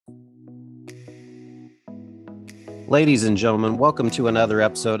Ladies and gentlemen, welcome to another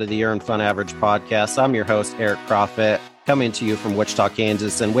episode of the Earn Fun Average podcast. I'm your host, Eric Profit, coming to you from Wichita,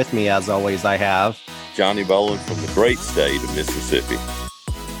 Kansas. And with me, as always, I have Johnny Boland from the great state of Mississippi.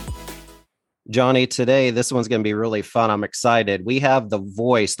 Johnny, today, this one's going to be really fun. I'm excited. We have the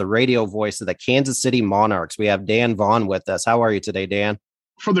radio voice of the Kansas City Monarchs. We have Dan Vaughn with us. How are you today, Dan?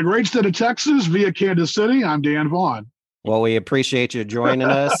 From the great state of Texas via Kansas City, I'm Dan Vaughn. Well, we appreciate you joining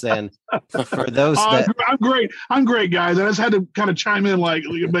us. And for those that... I'm great, guys. I just had to kind of chime in,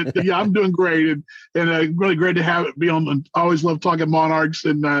 but yeah, I'm doing great. And really great to be on. I always love talking Monarchs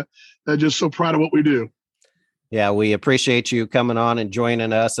and just so proud of what we do. Yeah, we appreciate you coming on and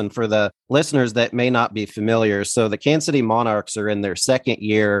joining us. And for the listeners that may not be familiar, so the Kansas City Monarchs are in their second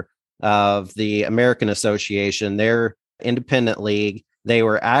year of the American Association. They're independent league. They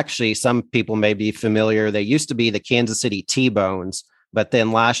were actually, some people may be familiar, they used to be the Kansas City T-Bones, but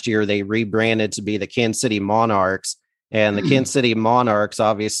then last year they rebranded to be the Kansas City Monarchs. And the Kansas City Monarchs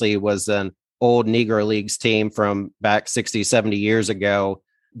obviously was an old Negro Leagues team from back 60, 70 years ago.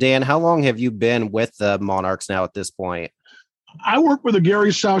 Dan, how long have you been with the Monarchs now at this point? I worked with the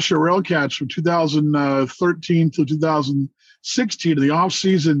Gary South Shore Railcats from 2013 to 2016, to the off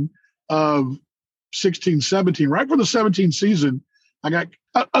season of 16-17. Right for the 17 season, I got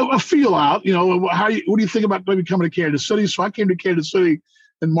a feel out, what do you think about maybe coming to Kansas City? So I came to Kansas City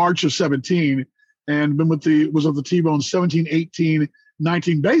in March of 17 and been was of the T-Bones 17, 18,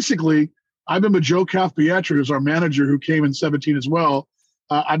 19. Basically, I've been with Joe Cathpietri, who's our manager, who came in 17 as well.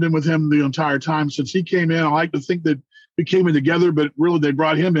 I've been with him the entire time since he came in. I like to think that we came in together, but really they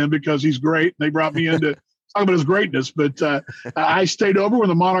brought him in because he's great. They brought me in to talk about his greatness. But I stayed over when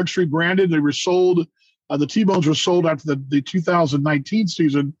the Monarchs rebranded. They were sold. The T-Bones were sold after the 2019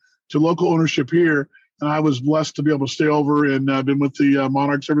 season to local ownership here. And I was blessed to be able to stay over and been with the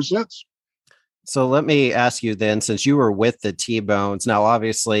Monarchs ever since. So let me ask you then, since you were with the T-Bones, now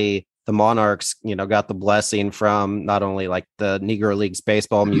obviously the Monarchs, got the blessing from not only like the Negro Leagues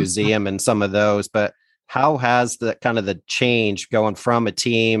Baseball Museum and some of those, but how has the change going from a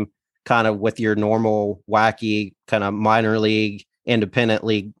team kind of with your normal wacky kind of minor league, independent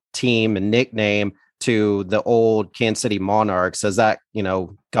league team and nickname to the old Kansas City Monarchs? Has that,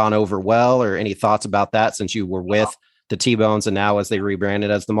 gone over well, or any thoughts about that since you were with the T-Bones and now as they rebranded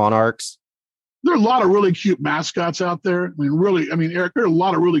as the Monarchs? There are a lot of really cute mascots out there. Eric, there are a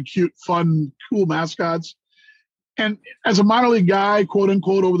lot of really cute, fun, cool mascots. And as a minor league guy, quote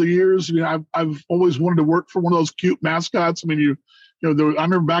unquote, over the years, I've always wanted to work for one of those cute mascots. I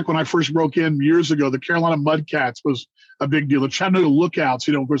remember back when I first broke in years ago, the Carolina Mudcats was a big deal. The Chattanooga Lookouts,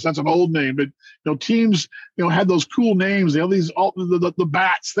 of course, that's an old name, but teams, had those cool names. They had the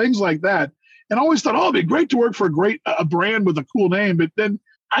bats, things like that. And I always thought, it'd be great to work for a brand with a cool name. But then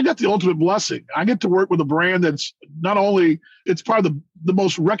I got the ultimate blessing. I get to work with a brand that's not only, it's probably the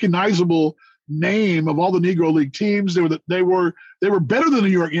most recognizable name of all the Negro League teams. They were better than the New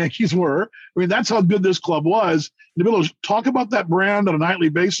York Yankees were. That's how good this club was. And to be able to talk about that brand on a nightly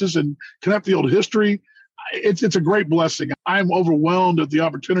basis and connect the old history, it's a great blessing. I'm overwhelmed at the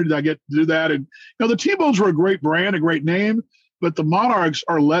opportunity that I get to do that. And the T-Bones were a great brand, a great name, but the Monarchs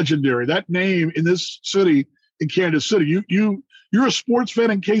are legendary. That name in this city, in Kansas City, you're a sports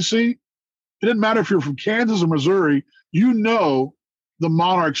fan in KC. It doesn't matter if you're from Kansas or Missouri, the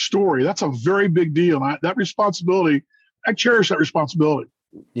Monarch story. That's a very big deal. And that responsibility, I cherish that responsibility.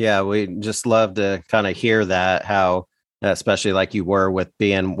 Yeah, we just love to kind of hear that, how, especially like you were with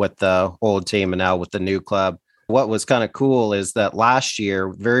being with the old team and now with the new club. What was kind of cool is that last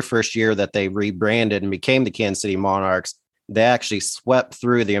year, very first year that they rebranded and became the Kansas City Monarchs, they actually swept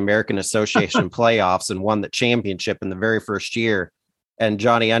through the American Association playoffs and won the championship in the very first year. And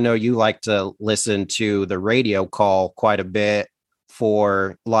Johnny, I know you like to listen to the radio call quite a bit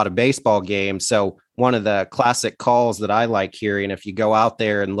for a lot of baseball games. So one of the classic calls that I like hearing, if you go out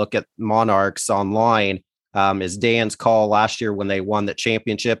there and look at Monarchs online, is Dan's call last year when they won the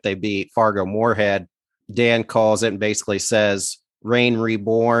championship. They beat Fargo Moorhead. Dan calls it and basically says, "Rain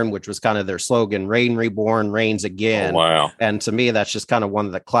Reborn," which was kind of their slogan. "Rain Reborn, rains again." Oh, wow. And to me, that's just kind of one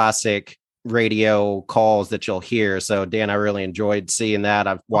of the classic radio calls that you'll hear. So Dan, I really enjoyed seeing that.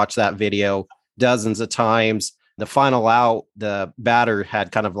 I've watched that video dozens of times. The final out, the batter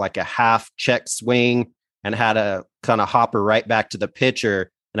had kind of like a half check swing and had a kind of hopper right back to the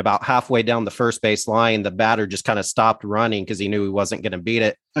pitcher. And about halfway down the first base line, the batter just kind of stopped running because he knew he wasn't going to beat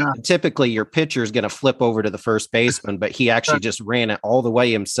it. Typically, your pitcher is going to flip over to the first baseman, but he actually just ran it all the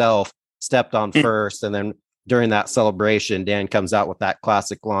way himself, stepped on first. And then during that celebration, Dan comes out with that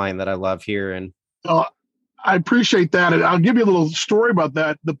classic line that I love hearing. I appreciate that. And I'll give you a little story about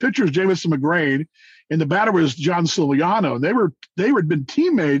that. The pitcher is Jamison McGrane. and the batter was John Silviano. And they had been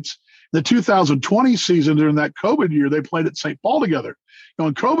teammates the 2020 season during that COVID year. They played at St. Paul together.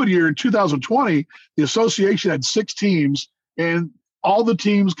 In COVID year in 2020, the association had 6 teams, and all the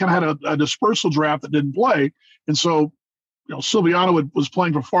teams kind of had a dispersal draft that didn't play. And so, Silviano was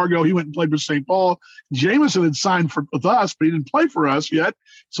playing for Fargo. He went and played for St. Paul. Jameson had signed with us, but he didn't play for us yet.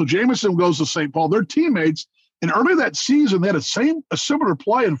 So Jameson goes to St. Paul. They're teammates. And early that season, they had a similar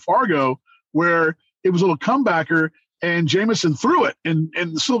play in Fargo where it was a little comebacker, and Jameson threw it. And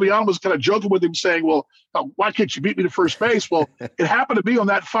Silviano was kind of joking with him, saying, well, why can't you beat me to first base? Well, it happened to be on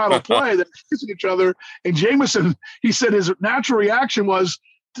that final play that kissing each other. And Jameson, he said his natural reaction was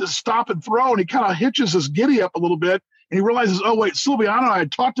to stop and throw, and he kind of hitches his giddy up a little bit. And he realizes, oh, wait, Silviano and I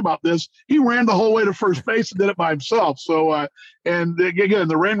had talked about this. He ran the whole way to first base and did it by himself. So, and again,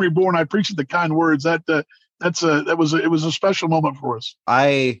 the rain reborn, I appreciate the kind words. It was a special moment for us.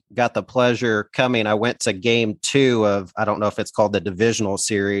 I got the pleasure coming. I went to game 2 of, I don't know if it's called the divisional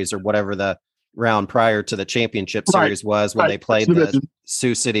series or whatever the round prior to the championship series was when they played the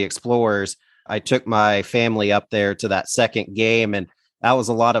Sioux City Explorers. I took my family up there to that second game, and that was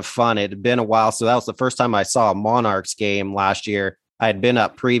a lot of fun. It had been a while. So that was the first time I saw a Monarchs game last year. I had been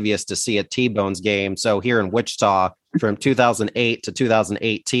up previous to see a T-Bones game. So here in Wichita from 2008 to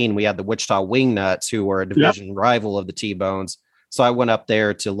 2018, we had the Wichita Wingnuts, who were a division rival of the T-Bones. So I went up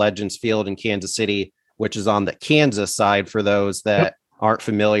there to Legends Field in Kansas City, which is on the Kansas side for those that aren't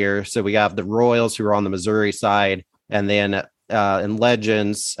familiar. So we have the Royals, who are on the Missouri side, and then in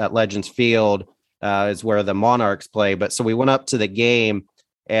Legends, at Legends Field, is where the Monarchs play. But so we went up to the game,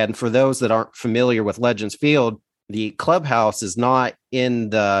 and for those that aren't familiar with Legends Field, the clubhouse is not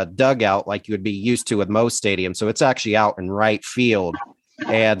in the dugout like you would be used to with most stadiums. So it's actually out in right field.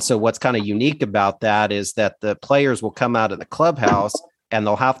 And so what's kind of unique about that is that the players will come out of the clubhouse and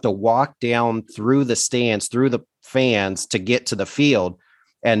they'll have to walk down through the stands, through the fans to get to the field.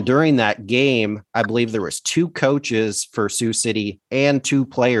 And during that game, I believe there was 2 coaches for Sioux City and 2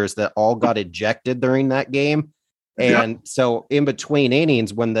 players that all got ejected during that game. And so in between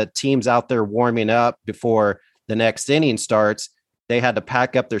innings, when the team's out there warming up before the next inning starts, they had to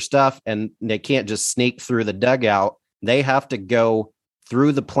pack up their stuff, and they can't just sneak through the dugout. They have to go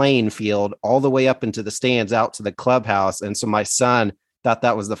through the playing field all the way up into the stands out to the clubhouse. And so my son thought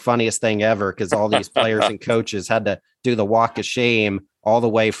that was the funniest thing ever, because all these players and coaches had to do the walk of shame all the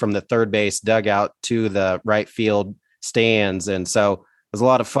way from the third base dugout to the right field stands. And so it was a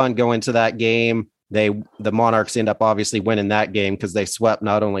lot of fun going to that game. The Monarchs end up obviously winning that game because they swept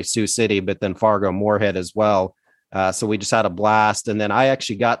not only Sioux City, but then Fargo Moorhead as well. So we just had a blast. And then I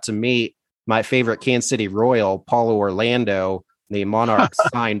actually got to meet my favorite Kansas City Royal, Paulo Orlando. The Monarchs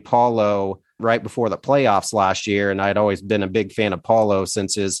signed Paulo right before the playoffs last year. And I'd always been a big fan of Paulo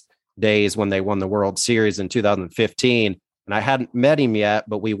since his days when they won the World Series in 2015. And I hadn't met him yet,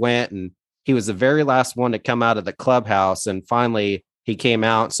 but we went, and he was the very last one to come out of the clubhouse. And finally he came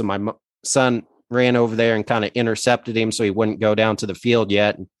out. So my son ran over there and kind of intercepted him so he wouldn't go down to the field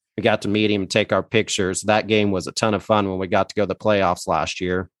yet. And we got to meet him and take our pictures. That game was a ton of fun when we got to go to the playoffs last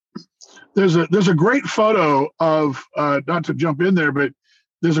year. There's a great photo of, not to jump in there, but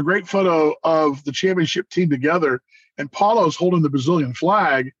there's a great photo of the championship team together, and Paulo's holding the Brazilian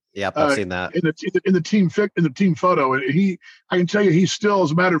flag. Yep, I've seen that in the team photo. And I can tell you, he's still,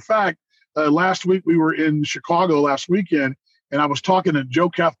 as a matter of fact, last week we were in Chicago last weekend, and I was talking to Joe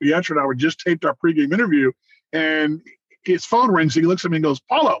Cathpietro, and I just taped our pregame interview, and his phone rings. And he looks at me and goes,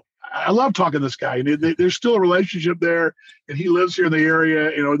 "Paulo, I love talking to this guy." And there's still a relationship there, and he lives here in the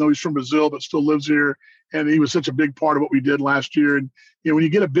area. Though he's from Brazil, but still lives here. And he was such a big part of what we did last year. And when you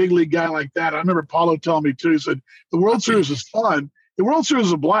get a big league guy like that, I remember Paulo telling me too. He said the World Series is fun. The World Series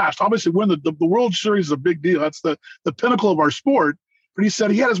is a blast. Obviously, when the World Series is a big deal. That's the pinnacle of our sport. But he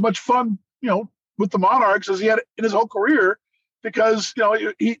said he had as much fun, with the Monarchs as he had in his whole career, because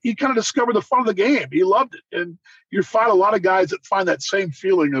he kind of discovered the fun of the game. He loved it, and you find a lot of guys that find that same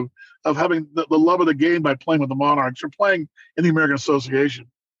feeling of having the love of the game by playing with the Monarchs or playing in the American Association.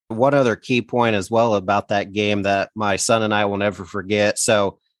 One other key point as well about that game that my son and I will never forget.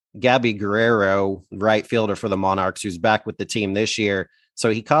 So Gabby Guerrero, right fielder for the Monarchs, who's back with the team this year. So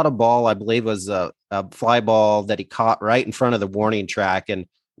he caught a ball, I believe was a fly ball that he caught right in front of the warning track. And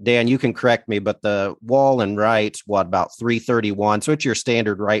Dan, you can correct me, but the wall in right's about 331. So it's your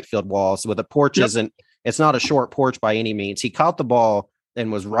standard right field wall. So the porch it's not a short porch by any means. He caught the ball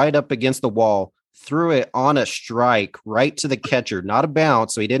and was right up against the wall, threw it on a strike right to the catcher, not a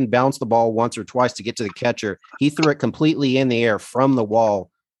bounce. So he didn't bounce the ball once or twice to get to the catcher. He threw it completely in the air from the wall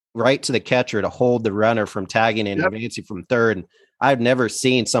right to the catcher to hold the runner from tagging and advancing from third. And I've never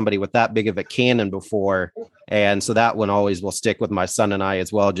seen somebody with that big of a cannon before. And so that one always will stick with my son and I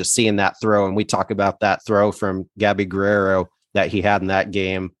as well, just seeing that throw. And we talk about that throw from Gabby Guerrero that he had in that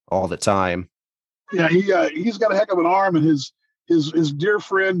game all the time. Yeah, he's got a heck of an arm, and his dear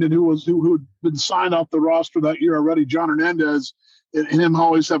friend and who had been signed off the roster that year already, John Hernandez, and him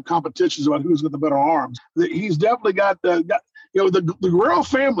always have competitions about who's got the better arms. He's definitely got the Guerrero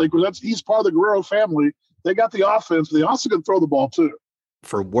family, because he's part of the Guerrero family. They got the offense. They also can throw the ball too.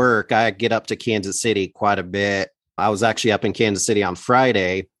 For work, I get up to Kansas City quite a bit. I was actually up in Kansas City on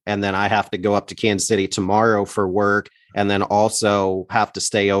Friday, and then I have to go up to Kansas City tomorrow for work, and then also have to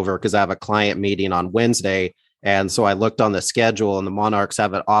stay over because I have a client meeting on Wednesday. And so I looked on the schedule, and the Monarchs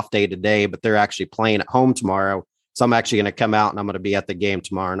have an off day today, but they're actually playing at home tomorrow. So I'm actually going to come out and I'm going to be at the game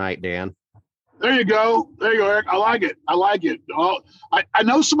tomorrow night, Dan. There you go, Eric. I like it. I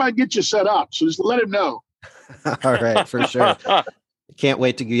know somebody get you set up, so just let him know. All right, for sure. Can't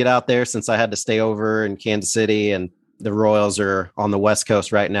wait to get out there since I had to stay over in Kansas City, and the Royals are on the West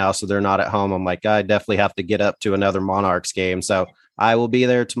Coast right now, so they're not at home. I'm like, I definitely have to get up to another Monarchs game. So I will be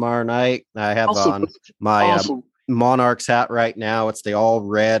there tomorrow night. I have on my Monarchs hat right now. It's the all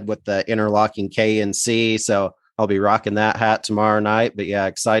red with the interlocking K and C. So I'll be rocking that hat tomorrow night. But yeah,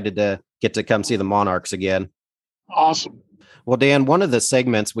 excited to get to come see the Monarchs again. Awesome. Well, Dan, one of the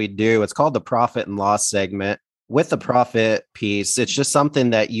segments we do, it's called the profit and loss segment. With the profit piece, it's just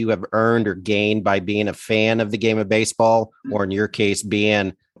something that you have earned or gained by being a fan of the game of baseball, or in your case,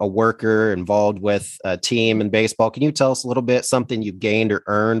 being a worker involved with a team in baseball. Can you tell us a little bit something you gained or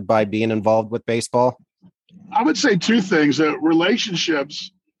earned by being involved with baseball? I would say two things.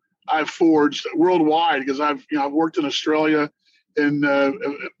 Relationships I've forged worldwide, because I've worked in Australia in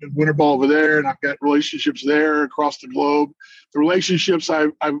winter ball over there, and I've got relationships there across the globe. The relationships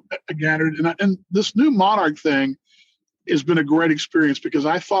I've gathered, and this new Monarch thing has been a great experience, because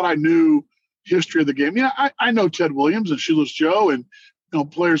I thought I knew history of the game. I know Ted Williams and Shoeless Joe and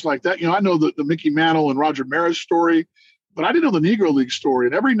players like that. I know the Mickey Mantle and Roger Maris story, but I didn't know the Negro League story.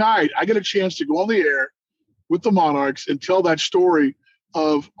 And every night I get a chance to go on the air with the Monarchs and tell that story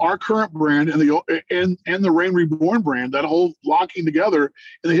of our current brand and the Reign Reborn brand, that whole locking together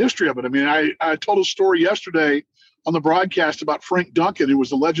and the history of it. I mean, I told a story yesterday on the broadcast about Frank Duncan, who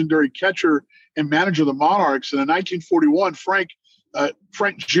was the legendary catcher and manager of the Monarchs. And in 1941,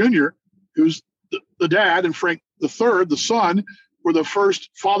 Frank Jr., who's the dad, and Frank III, the son, were the first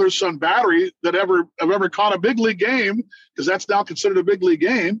father-son battery that ever caught a big league game, because that's now considered a big league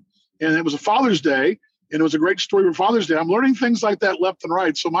game. And it was a Father's Day. And it was a great story for Father's Day. I'm learning things like that left and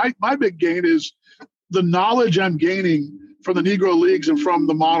right. So my big gain is the knowledge I'm gaining from the Negro Leagues and from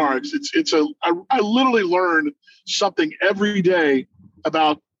the Monarchs. I literally learn something every day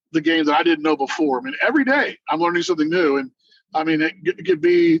about the game that I didn't know before. I mean, every day I'm learning something new. And I mean, it could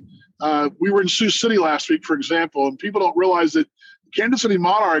be, we were in Sioux City last week, for example, and people don't realize that Kansas City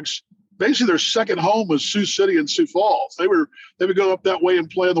Monarchs, basically their second home was Sioux City and Sioux Falls. They would go up that way and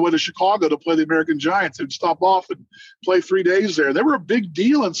play on the way to Chicago to play the American Giants. They'd stop off and play 3 days there. They were a big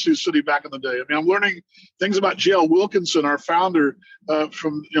deal in Sioux City back in the day. I mean, I'm learning things about J.L. Wilkinson, our founder, founder of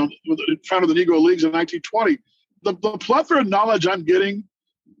the Negro Leagues in 1920. The plethora of knowledge I'm getting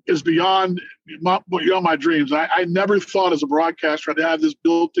is beyond my dreams. I never thought as a broadcaster I'd have this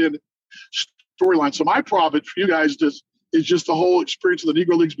built-in storyline. So my profit for you guys is just the whole experience of the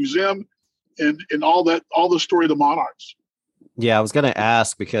Negro Leagues Museum and all the story of the Monarchs. Yeah, I was going to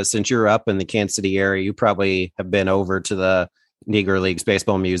ask, because since you're up in the Kansas City area, you probably have been over to the Negro Leagues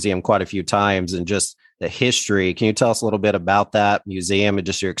Baseball Museum quite a few times, and just the history. Can you tell us a little bit about that museum and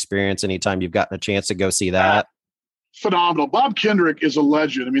just your experience anytime you've gotten a chance to go see that? Phenomenal. Bob Kendrick is a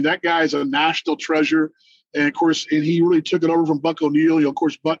legend. I mean, that guy is a national treasure. And of course, he really took it over from Buck O'Neil. Of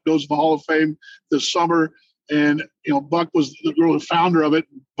course, Buck goes to the Hall of Fame this summer. And, Buck was the founder of it.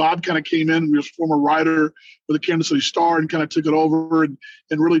 Bob kind of came in and was a former writer with the Kansas City Star and kind of took it over and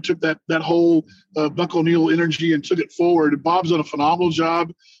really took that whole Buck O'Neil energy and took it forward. And Bob's done a phenomenal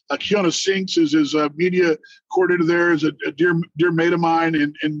job. Kiana Sinks is his media coordinator there, is a dear mate of mine.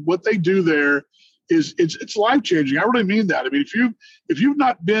 And what they do there is it's life-changing. I really mean that. I mean, if you've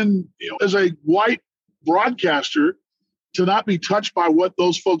not been, as a white broadcaster, to not be touched by what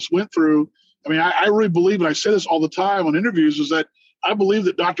those folks went through. I mean, I really believe, and I say this all the time on interviews, is that I believe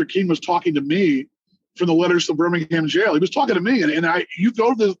that Dr. King was talking to me from the letters to Birmingham jail. He was talking to me, and you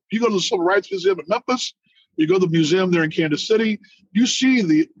go to the Civil Rights Museum in Memphis, you go to the museum there in Kansas City, you see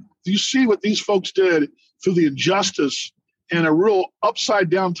what these folks did through the injustice and a real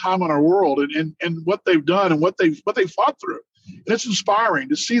upside down time on our world, and what they've done and what they fought through. And it's inspiring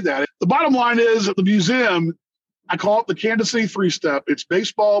to see that. The bottom line is, at the museum, I call it the Kansas City 3-step. It's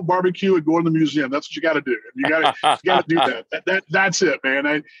baseball, barbecue, and going to the museum. That's what you got to do. You got to do that. That's it,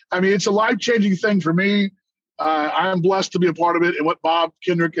 man. I mean, it's a life-changing thing for me. I'm blessed to be a part of it, and what Bob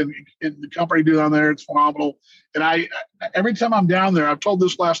Kendrick and the company do down there, it's phenomenal. And every time I'm down there, I've told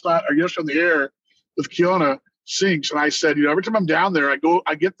this last night or yesterday on the air with Kiona Sinks, and I said, every time I'm down there,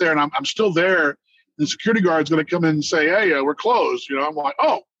 I get there, and I'm still there, and the security guard's going to come in and say, "Hey, we're closed." I'm like,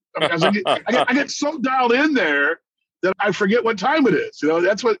 "Oh." I get so dialed in there that I forget what time it is.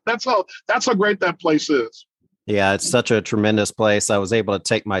 That's how great that place is. Yeah, it's such a tremendous place. I was able to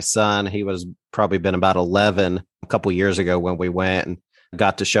take my son. He was probably been about 11 a couple years ago when we went, and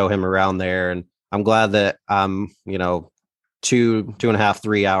got to show him around there. And I'm glad that I'm, 2.5,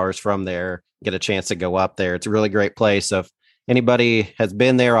 3 hours from there, get a chance to go up there. It's a really great place. So if anybody has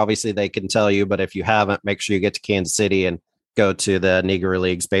been there, obviously they can tell you, but if you haven't, make sure you get to Kansas City and go to the Negro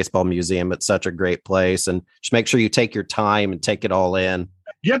Leagues Baseball Museum. It's such a great place, and just make sure you take your time and take it all in.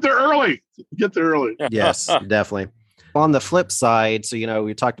 Get there early. Yes, definitely. On the flip side, so,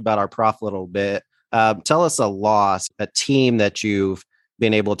 we talked about our prof a little bit. Tell us a loss, a team that you've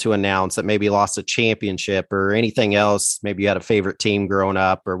been able to announce that maybe lost a championship or anything else. Maybe you had a favorite team growing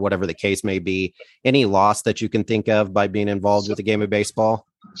up or whatever the case may be. Any loss that you can think of by being involved with the game of baseball?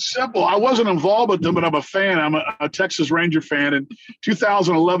 Simple. I wasn't involved with them, but I'm a fan. I'm a Texas Ranger fan. And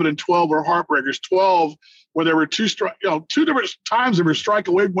 2011 and 12 were heartbreakers. 12, where there were two different times they were strike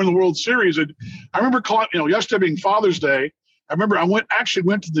away from winning the World Series. And I remember calling, yesterday being Father's Day, I remember I went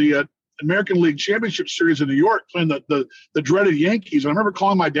to the American League Championship Series in New York playing the dreaded Yankees. And I remember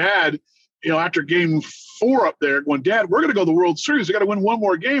calling my dad, after game 4 up there, going, "Dad, we're going to go to the World Series. We got to win one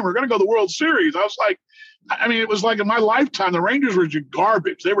more game. We're going to go to the World Series." I was like, it was like in my lifetime, the Rangers were just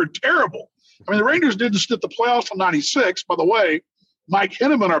garbage. They were terrible. The Rangers didn't stick the playoffs in '96. By the way, Mike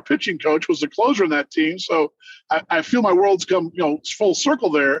Henneman, our pitching coach, was the closer in that team. So I feel my world's come, full circle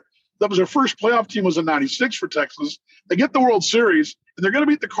there. That was their first playoff team was in '96 for Texas. They get the World Series, and they're going to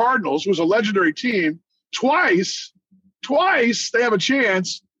beat the Cardinals, who was a legendary team, twice. They have a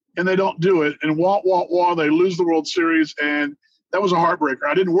chance, and they don't do it. And they lose the World Series, and that was a heartbreaker.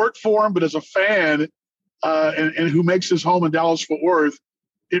 I didn't work for them, but as a fan, and who makes his home in Dallas-Fort Worth,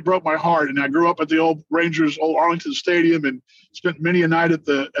 it broke my heart. And I grew up at the old Rangers, old Arlington Stadium, and spent many a night at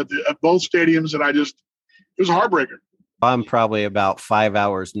both stadiums. And it was a heartbreaker. I'm probably about 5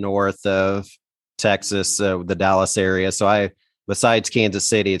 hours north of Texas, the Dallas area. So besides Kansas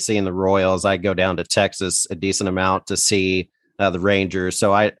City and seeing the Royals, I go down to Texas a decent amount to see the Rangers.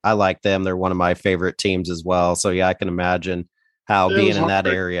 So I like them. They're one of my favorite teams as well. So yeah, I can imagine how being in that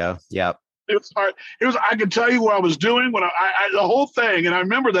area. Yeah. It was hard. I could tell you what I was doing when the whole thing. And I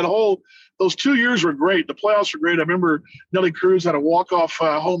remember those 2 years were great. The playoffs were great. I remember Nelly Cruz had a walk-off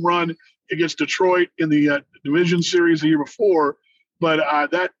home run against Detroit in the division series the year before. But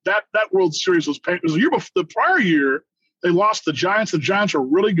that World Series was painful. It was the year before. The prior year, they lost the Giants. The Giants were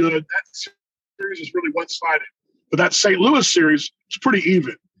really good. That series was really one-sided. But that St. Louis series was pretty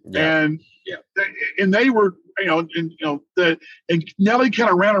even. Yeah. And they were, and Nelly kind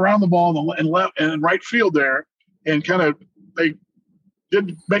of ran around the ball and left and right field there, and they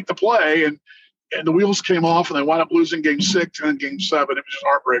didn't make the play, and the wheels came off, and they wound up losing game 6 and then game 7. It was just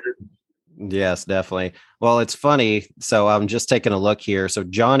heartbreaker. Yes, definitely. Well, it's funny. So I'm just taking a look here. So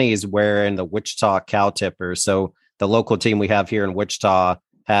Johnny's wearing the Wichita Cow Tippers. So the local team we have here in Wichita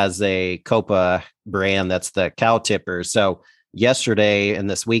has a Copa brand that's the Cow Tippers. So yesterday and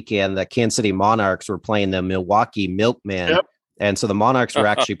this weekend, the Kansas City Monarchs were playing the Milwaukee Milkmen. Yep. And so the Monarchs were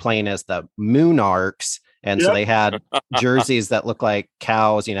actually playing as the Moonarchs. And so they had jerseys that look like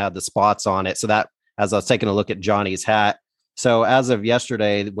cows, had the spots on it. So that, as I was taking a look at Johnny's hat. So as of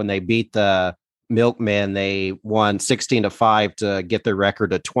yesterday, when they beat the Milkmen, they won 16-5 to get their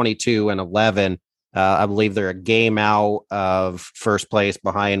record to 22-11. I believe they're a game out of first place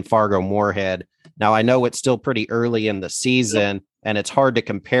behind Fargo Moorhead. Now, I know it's still pretty early in the season and it's hard to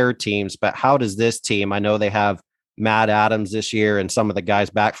compare teams, but how does this team, I know they have Matt Adams this year and some of the guys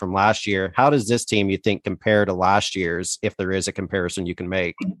back from last year. How does this team, you think, compare to last year's, if there is a comparison you can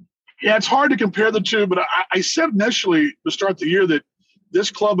make? Yeah, it's hard to compare the two, but I said initially to start the year that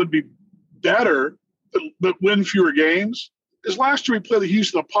this club would be better but win fewer games. Because last year we played the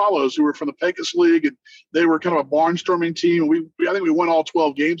Houston Apollos, who were from the Pecos League, and they were kind of a barnstorming team. I think we won all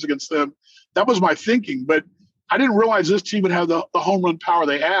 12 games against them. That was my thinking, but I didn't realize this team would have the home run power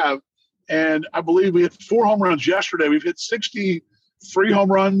they have. And I believe we hit 4 home runs yesterday. We've hit 63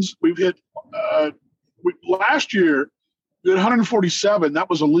 home runs. We've hit last year we had 147. That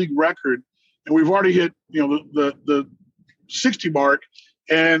was a league record, and we've already hit the 60 mark.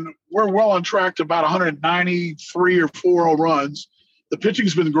 and we're well on track to about 193 or 4 home runs. The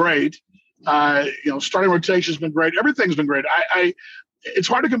pitching's been great. Starting rotation's been great. Everything's been great. It's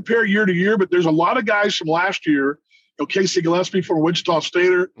hard to compare year to year, but there's a lot of guys from last year. Casey Gillespie from Wichita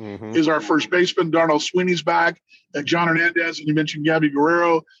Stater is our first baseman. Darnell Sweeney's back. John Hernandez, and you mentioned Gabby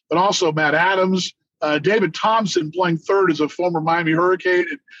Guerrero, but also Matt Adams. David Thompson playing third as a former Miami Hurricane.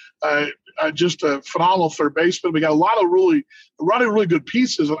 Just a phenomenal third baseman. We got a lot of really good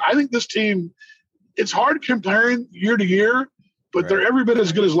pieces. And I think this team, it's hard comparing year to year, but they're every bit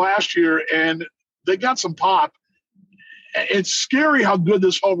as good as last year, and they got some pop. It's scary how good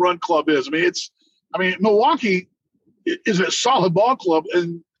this home run club is. Milwaukee is a solid ball club,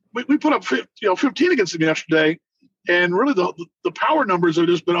 and we put up 15 against them yesterday, and really the power numbers have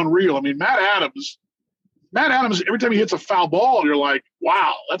just been unreal. Matt Adams, every time he hits a foul ball, you're like,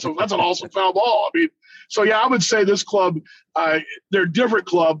 wow, that's an awesome foul ball. I would say this club, they're a different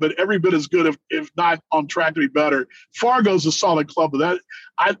club, but every bit as good, if not on track to be better. Fargo's a solid club, but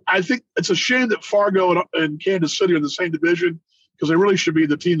I think it's a shame that Fargo and Kansas City are in the same division, because they really should be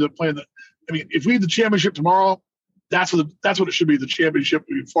the team that play in the. If we have the championship tomorrow, that's what it should be, the championship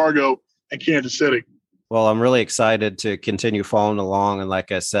between Fargo and Kansas City. Well, I'm really excited to continue following along. And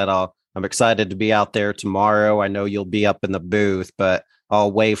like I said, I'm excited to be out there tomorrow. I know you'll be up in the booth, but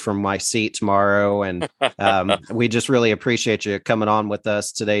I'll wave from my seat tomorrow. And we just really appreciate you coming on with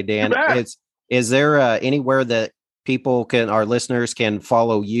us today, Dan. Is there anywhere that our listeners can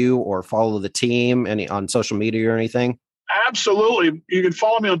follow you or follow the team on social media or anything? Absolutely. You can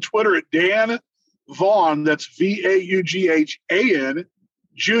follow me on Twitter at Dan Vaughn, that's VAUGHAN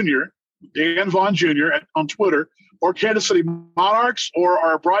Jr., Dan Vaughn Jr. on Twitter, or Kansas City Monarchs, or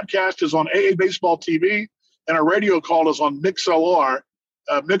our broadcast is on AA Baseball TV, and our radio call is on MixLR,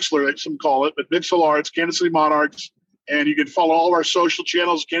 Mixler, some call it, but MixLR, it's Kansas City Monarchs, and you can follow all of our social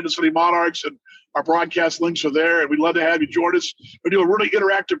channels, Kansas City Monarchs, and our broadcast links are there, and we'd love to have you join us. We do a really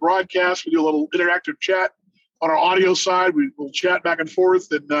interactive broadcast. We do a little interactive chat on our audio side. We'll chat back and forth,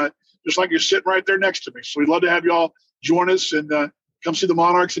 and just like you're sitting right there next to me. So we'd love to have you all join us and come see the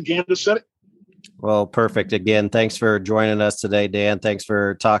Monarchs in Kansas City. Well, perfect. Again, thanks for joining us today, Dan. Thanks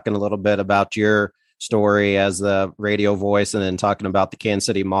for talking a little bit about your story as the radio voice, and then talking about the Kansas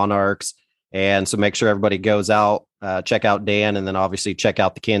City Monarchs. And so make sure everybody goes out, check out Dan, and then obviously check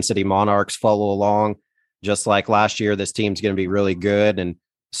out the Kansas City Monarchs, follow along. Just like last year, this team's going to be really good, and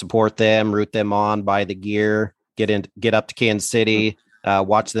support them, root them on, buy the gear, get up to Kansas City,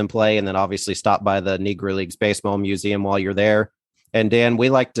 watch them play, and then obviously stop by the Negro Leagues Baseball Museum while you're there. And Dan,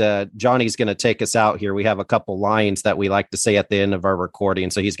 Johnny's going to take us out here. We have a couple lines that we like to say at the end of our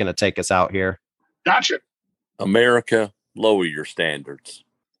recording, so he's going to take us out here. Gotcha. America, lower your standards.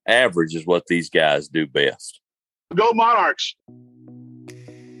 Average is what these guys do best. Go Monarchs.